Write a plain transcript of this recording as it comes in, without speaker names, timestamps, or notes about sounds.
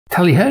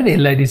Tally ho there,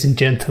 ladies and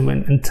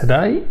gentlemen, and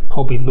today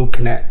I'll be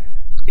looking at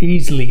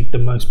easily the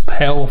most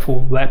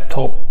powerful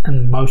laptop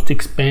and most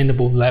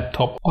expandable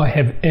laptop I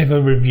have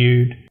ever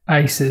reviewed,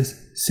 Acer's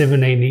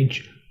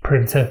 17-inch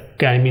Predator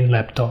gaming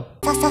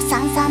laptop.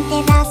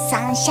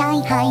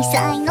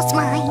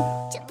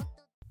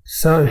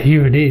 So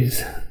here it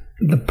is,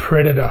 the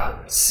Predator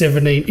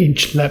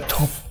 17-inch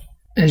laptop.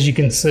 As you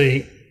can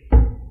see,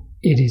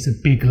 it is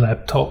a big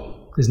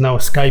laptop. There's no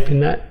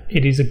escaping that.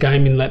 It is a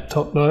gaming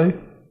laptop though.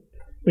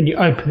 When you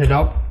open it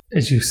up,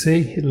 as you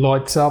see, it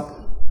lights up.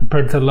 The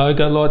Predator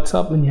logo lights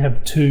up, and you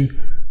have two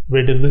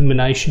red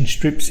illumination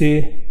strips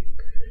here.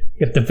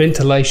 You have the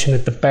ventilation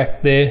at the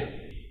back there,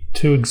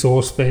 two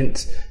exhaust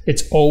vents.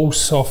 It's all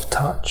soft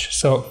touch,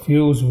 so it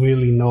feels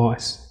really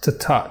nice to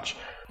touch.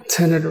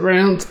 Turn it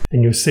around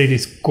and you'll see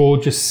this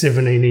gorgeous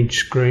 17-inch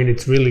screen.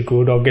 It's really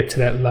good. I'll get to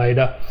that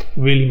later. It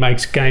really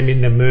makes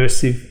gaming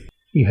immersive.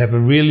 You have a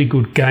really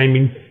good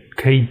gaming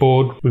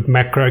keyboard with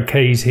macro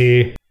keys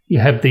here. You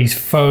have these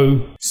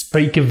faux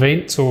speaker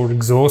vents or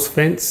exhaust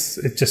vents.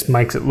 It just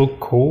makes it look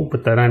cool,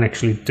 but they don't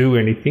actually do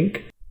anything.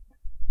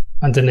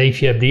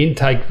 Underneath you have the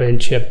intake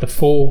vents. You have the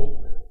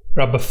four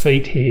rubber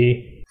feet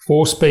here,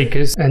 4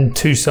 speakers and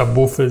 2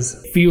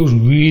 subwoofers. It feels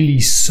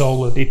really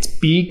solid. It's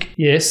big,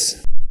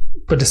 yes,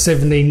 but a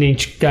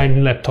 17-inch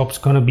gaming laptop's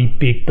going to be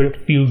big, but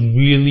it feels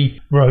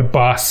really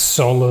robust,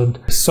 solid.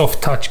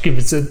 Soft touch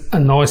gives it a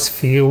nice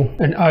feel,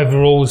 and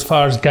overall, as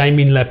far as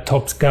gaming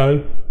laptops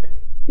go,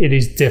 it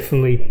is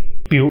definitely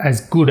built as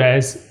good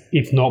as,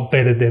 if not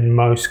better than,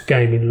 most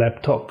gaming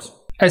laptops.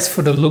 As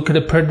for the look of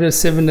the Predator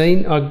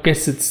 17, I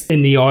guess it's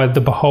in the eye of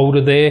the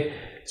beholder there.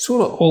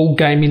 Sort of all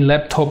gaming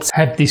laptops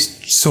have this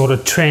sort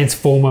of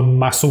transformer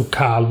muscle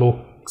car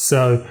look.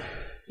 So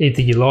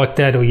either you like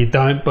that or you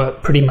don't,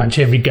 but pretty much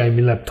every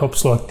gaming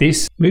laptop's like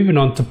this. Moving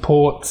on to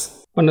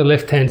ports. On the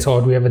left hand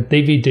side we have a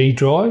DVD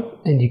drive,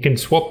 and you can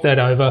swap that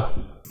over.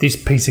 This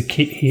piece of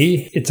kit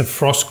here, it's a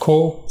frost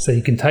core, so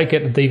you can take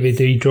out the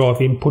DVD drive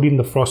in, put in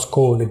the frost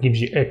core, and it gives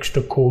you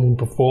extra cooling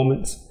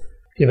performance.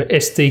 You have an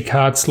SD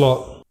card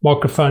slot,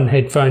 microphone,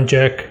 headphone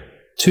jack,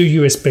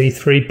 2 USB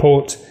 3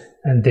 ports,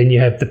 and then you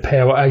have the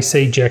power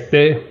AC jack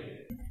there.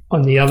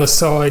 On the other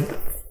side,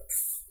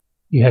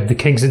 you have the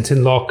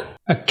Kensington lock,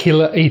 a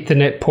killer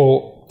Ethernet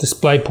port,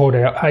 DisplayPort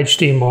out,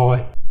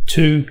 HDMI,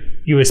 2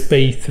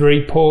 USB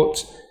 3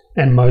 ports,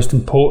 and most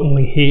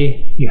importantly here,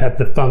 you have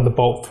the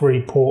Thunderbolt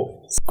 3 port.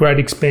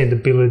 Great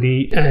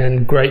expandability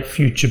and great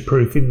future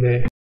proof in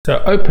there.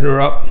 So open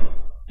her up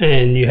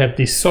and you have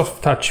this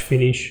soft touch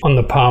finish on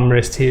the palm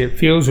rest here. It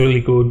feels really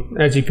good.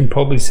 As you can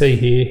probably see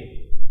here,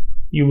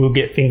 you will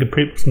get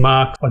fingerprints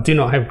marks. I do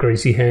not have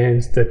greasy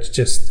hands. That's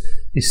just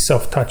this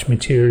soft touch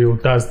material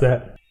does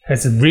that.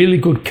 Has a really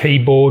good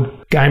keyboard.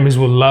 Gamers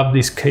will love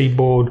this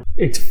keyboard.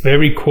 It's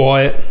very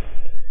quiet.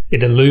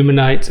 It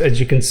illuminates, as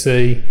you can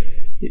see.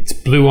 It's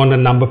blue on the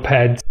number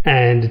pads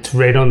and it's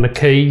red on the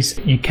keys.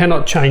 You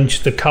cannot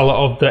change the color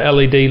of the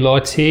LED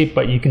lights here,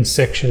 but you can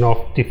section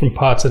off different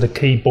parts of the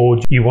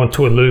keyboard you want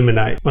to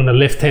illuminate. On the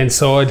left hand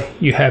side,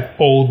 you have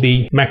all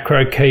the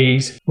macro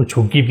keys, which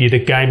will give you the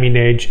gaming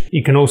edge.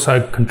 You can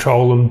also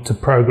control them to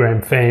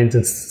program fans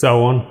and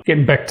so on.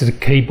 Getting back to the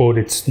keyboard,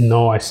 it's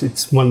nice.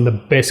 It's one of the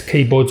best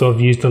keyboards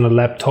I've used on a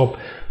laptop.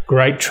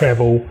 Great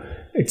travel.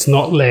 It's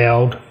not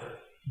loud.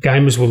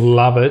 Gamers will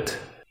love it.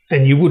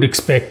 And you would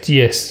expect,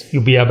 yes,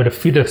 you'll be able to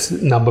fit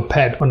a number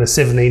pad on a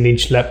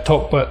 17-inch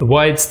laptop, but the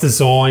way it's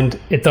designed,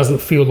 it doesn't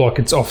feel like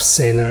it's off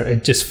center.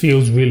 It just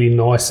feels really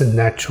nice and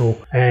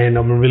natural. And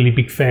I'm a really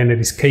big fan of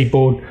this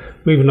keyboard.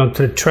 Moving on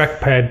to the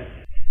trackpad,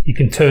 you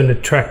can turn the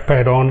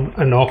trackpad on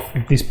and off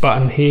with this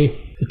button here.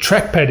 The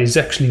trackpad is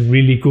actually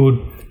really good.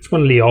 It's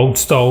one of the old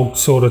style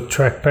sort of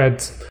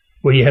trackpads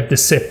where you have the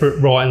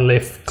separate right and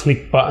left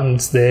click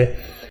buttons there.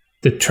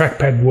 The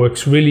trackpad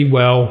works really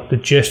well. The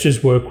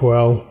gestures work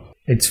well.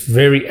 It's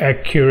very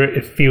accurate.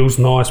 It feels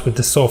nice with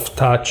the soft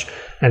touch,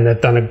 and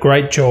they've done a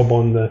great job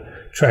on the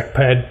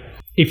trackpad.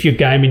 If you're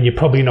gaming, you're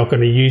probably not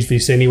going to use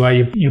this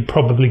anyway. You're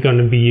probably going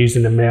to be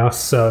using a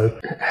mouse. So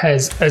it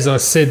has, as I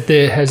said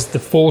there, has the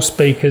 4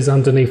 speakers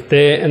underneath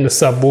there and the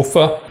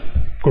subwoofer.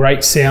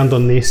 Great sound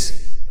on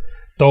this.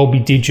 Dolby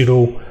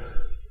Digital,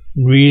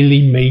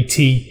 really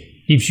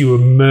meaty, gives you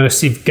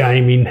immersive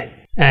gaming.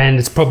 And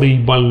it's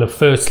probably one of the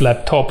first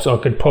laptops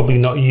I could probably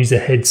not use a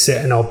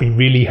headset and I'll be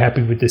really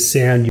happy with the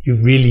sound. You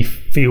really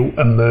feel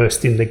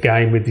immersed in the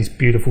game with this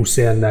beautiful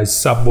sound. Those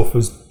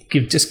subwoofers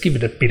just give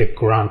it a bit of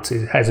grunt.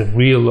 It has a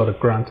real lot of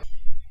grunt.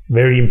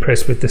 Very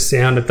impressed with the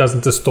sound. It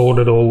doesn't distort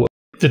at all.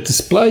 The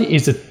display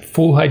is a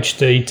full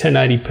HD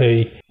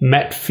 1080p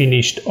matte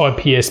finished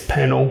IPS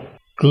panel.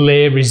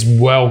 Glare is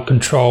well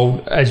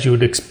controlled, as you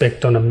would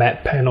expect on a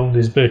matte panel.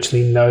 There's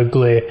virtually no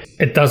glare.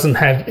 It doesn't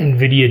have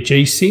NVIDIA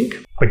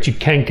G-Sync, but you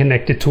can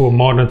connect it to a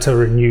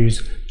monitor and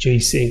use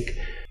G-Sync.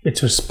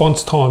 Its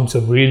response times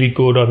are really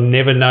good. I've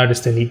never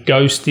noticed any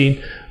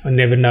ghosting. I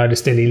never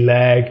noticed any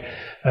lag.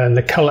 And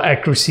the color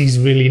accuracy is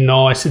really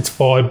nice. It's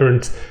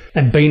vibrant.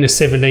 And being a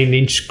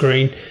 17-inch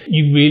screen,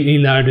 you really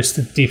notice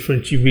the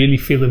difference. You really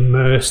feel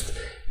immersed.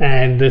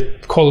 and the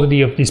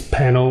quality of this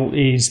panel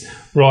is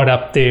right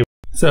up there.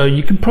 So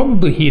you can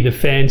probably hear the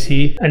fans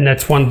here, and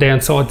that's one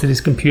downside to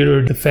this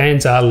computer. The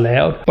fans are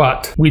loud,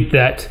 but with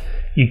that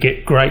you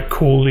get great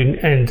cooling,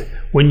 and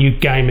when you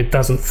game it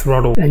doesn't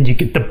throttle, and you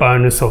get the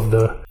bonus of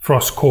the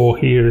frost core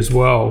here as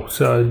well,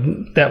 so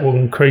that will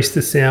increase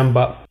the sound,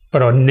 but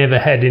I never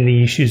had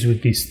any issues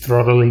with this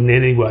throttling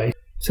anyway.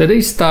 So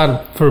these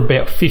started for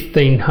about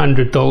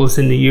 $1,500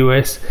 in the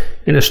US.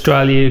 In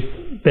Australia,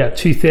 about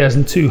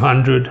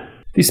 $2,200.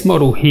 This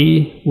model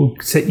here will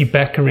set you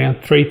back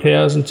around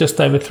 3,000,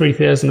 just over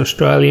 3,000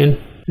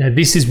 Australian. Now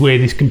this is where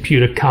this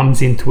computer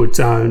comes into its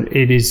own.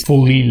 It is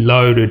fully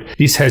loaded.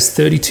 This has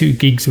 32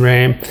 gigs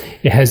RAM.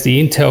 It has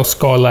the Intel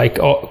Skylake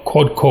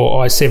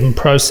quad-core i7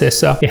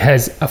 processor. It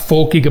has a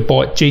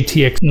 4GB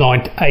GTX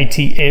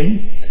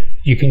 980M.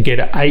 You can get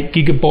an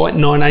 8GB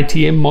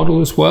 980M model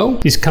as well.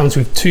 This comes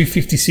with two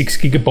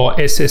 56GB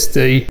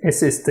SSD.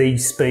 SSD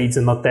speeds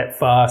are not that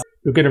fast.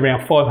 You'll get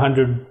around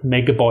 500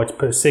 megabytes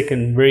per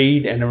second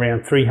read and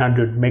around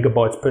 300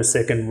 megabytes per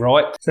second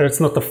write. So it's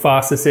not the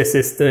fastest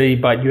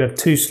SSD, but you have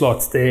two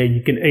slots there.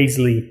 You can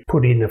easily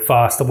put in a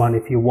faster one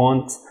if you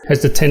want. It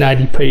has the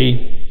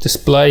 1080p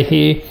display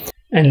here,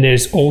 and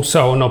there's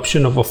also an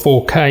option of a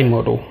 4K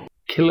model.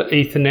 Killer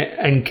Ethernet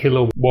and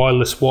killer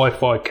wireless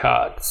Wi-Fi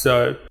card.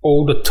 So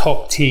all the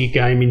top tier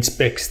gaming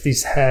specs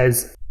this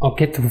has. I'll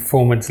get to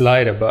performance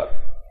later, but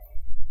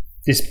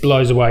this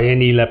blows away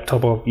any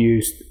laptop I've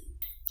used.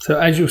 So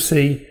as you'll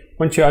see,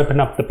 once you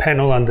open up the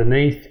panel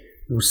underneath,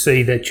 you'll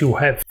see that you'll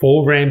have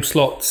 4 RAM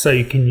slots, so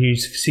you can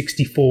use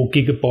 64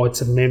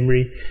 gigabytes of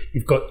memory.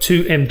 You've got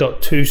 2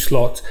 M.2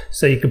 slots,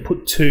 so you can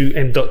put 2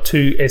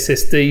 M.2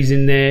 SSDs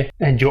in there,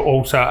 and you're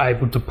also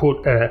able to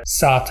put a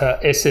SATA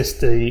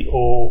SSD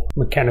or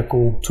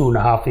mechanical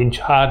 2.5-inch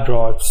hard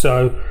drive.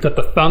 So you've got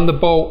the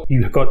Thunderbolt,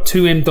 you've got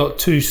 2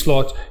 M.2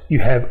 slots, you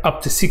have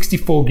up to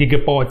 64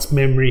 gigabytes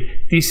memory.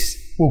 This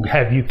will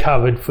have you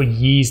covered for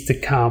years to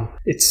come.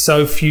 It's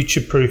so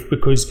future-proof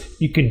because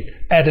you can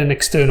add an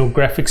external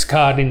graphics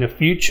card in the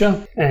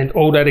future, and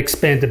all that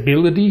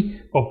expandability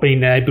of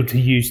being able to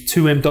use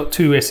 2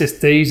 M.2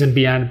 SSDs and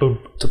be able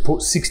to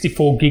put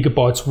 64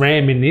 gigabytes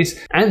RAM in this,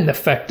 and the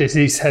fact that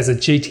this has a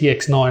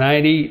GTX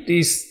 980,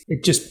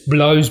 it just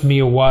blows me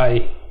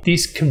away.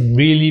 This can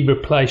really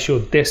replace your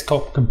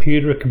desktop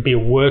computer. It can be a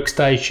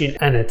workstation,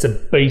 and it's a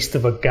beast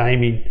of a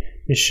gaming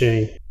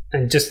machine.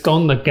 And just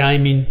on the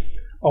gaming,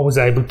 I was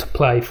able to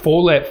play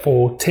Fallout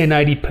 4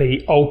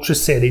 1080p ultra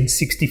settings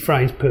 60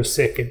 frames per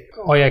second.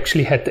 I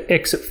actually had to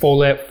exit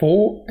Fallout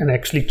 4 and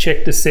actually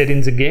check the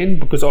settings again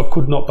because I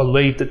could not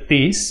believe that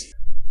this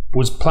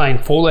was playing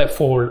Fallout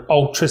 4 at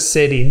ultra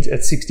settings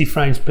at 60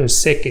 frames per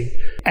second,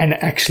 and it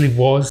actually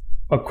was.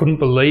 I couldn't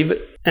believe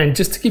it. And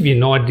just to give you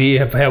an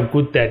idea of how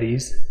good that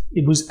is,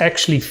 it was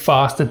actually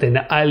faster than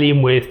the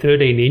Alienware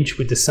 13-inch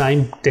with the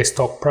same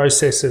desktop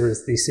processor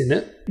as this in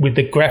it, with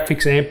the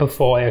graphics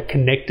amplifier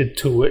connected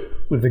to it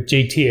with a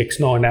GTX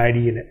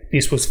 980 in it.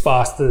 This was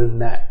faster than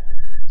that.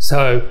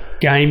 So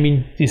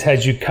gaming, this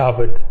has you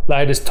covered.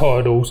 Latest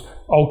titles,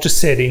 ultra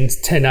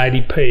settings,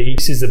 1080p.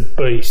 This is a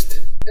beast.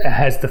 It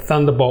has the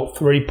Thunderbolt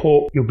 3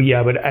 port. You'll be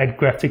able to add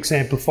graphics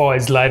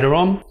amplifiers later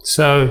on.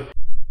 So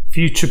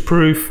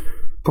future-proof,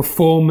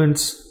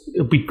 performance.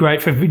 It'll be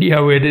great for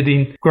video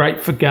editing, great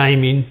for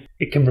gaming.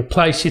 It can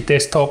replace your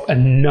desktop,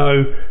 and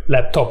no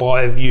laptop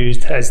I have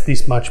used has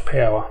this much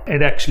power.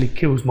 It actually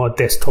kills my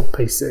desktop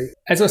PC.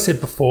 As I said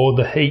before,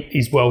 the heat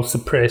is well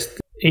suppressed.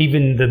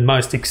 Even the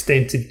most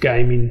extensive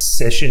gaming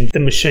session, the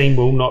machine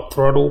will not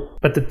throttle.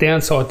 But the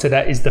downside to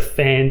that is the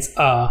fans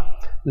are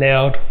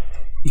loud.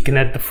 You can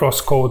add the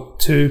frost core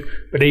too,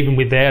 but even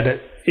without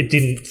it, it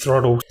didn't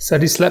throttle. So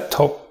this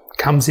laptop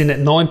comes in at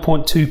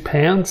 9.2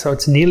 pounds, so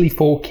it's nearly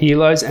 4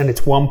 kilos, and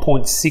it's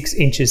 1.6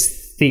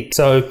 inches thick.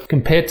 So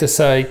compared to,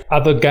 say,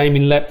 other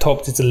gaming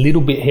laptops, it's a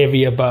little bit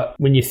heavier, but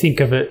when you think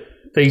of it,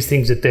 these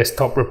things are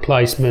desktop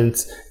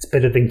replacements. It's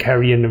better than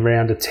carrying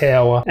around a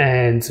tower,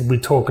 and we're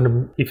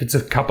talking, if it's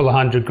a couple of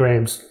 100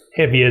 grams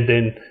heavier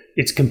than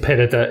its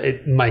competitor,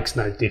 it makes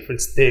no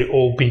difference. They're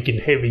all big and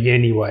heavy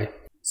anyway.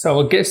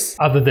 So I guess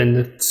other than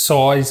the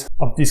size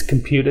of this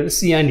computer, that's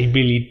the only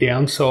really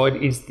downside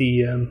is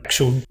the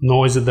actual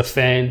noise of the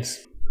fans.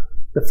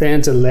 The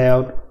fans are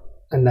loud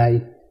and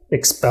they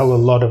expel a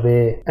lot of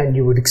air, and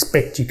you would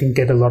expect you can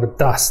get a lot of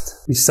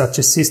dust with such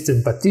a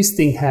system, but this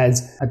thing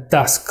has a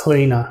dust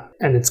cleaner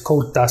and it's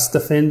called Dust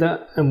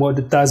Defender, and what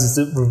it does is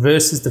it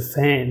reverses the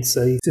fans.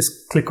 So you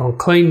just click on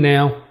clean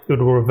now,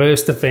 it'll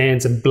reverse the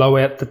fans and blow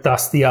out the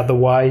dust the other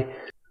way.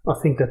 I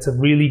think that's a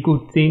really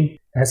good thing.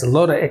 It has a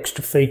lot of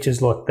extra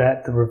features like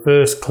that, the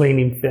reverse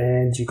cleaning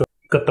fans, you've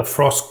got the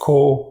frost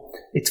core.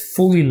 It's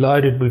fully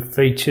loaded with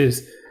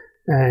features,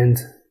 and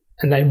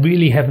they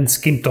really haven't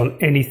skimped on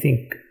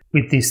anything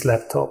with this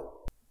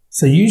laptop.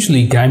 So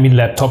usually gaming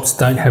laptops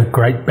don't have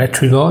great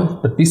battery life,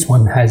 but this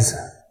one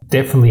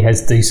definitely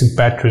has decent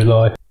battery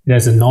life. It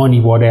has a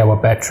 90 watt hour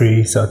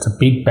battery, so it's a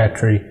big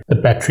battery. The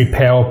battery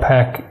power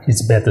pack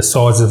is about the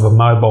size of a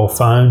mobile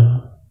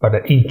phone, but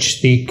an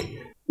inch thick.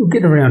 you'll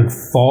get around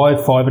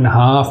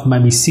 5.5,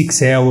 maybe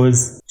 6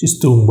 hours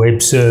just doing web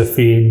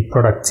surfing,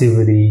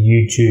 productivity,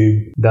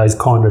 YouTube, those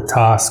kind of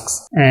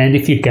tasks. And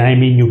if you're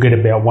gaming, you'll get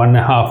about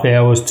 1.5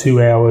 hours,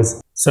 2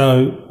 hours.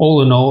 So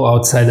all in all, I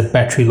would say the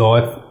battery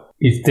life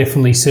is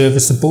definitely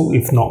serviceable,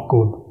 if not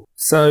good.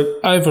 So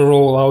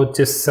overall, I would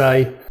just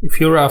say if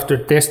you're after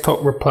a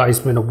desktop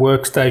replacement, a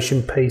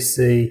workstation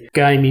PC,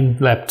 gaming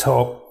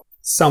laptop,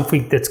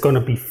 something that's going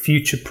to be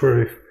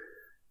future-proof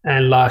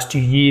and last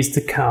you years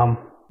to come,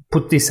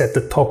 put this at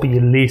the top of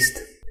your list.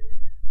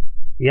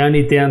 The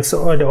only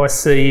downside I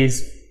see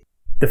is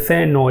the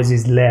fan noise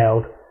is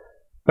loud,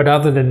 but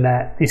other than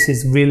that, this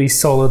is really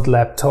solid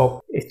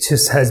laptop. It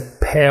just has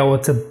power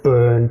to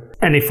burn,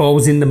 and if I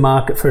was in the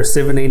market for a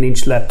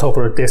 17-inch laptop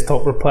or a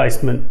desktop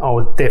replacement, I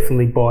would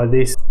definitely buy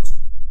this.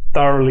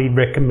 Thoroughly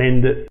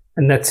recommend it.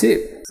 And that's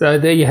it. So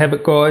there you have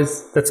it,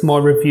 guys. That's my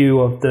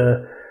review of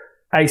the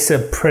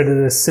Acer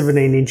Predator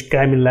 17-inch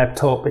gaming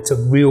laptop. It's a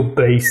real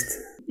beast.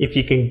 If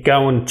you can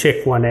go and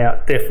check one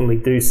out, definitely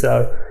do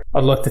so.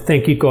 I'd like to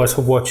thank you guys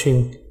for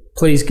watching.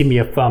 Please give me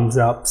a thumbs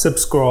up,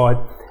 subscribe,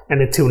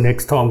 and until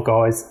next time,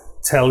 guys,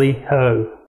 tally ho.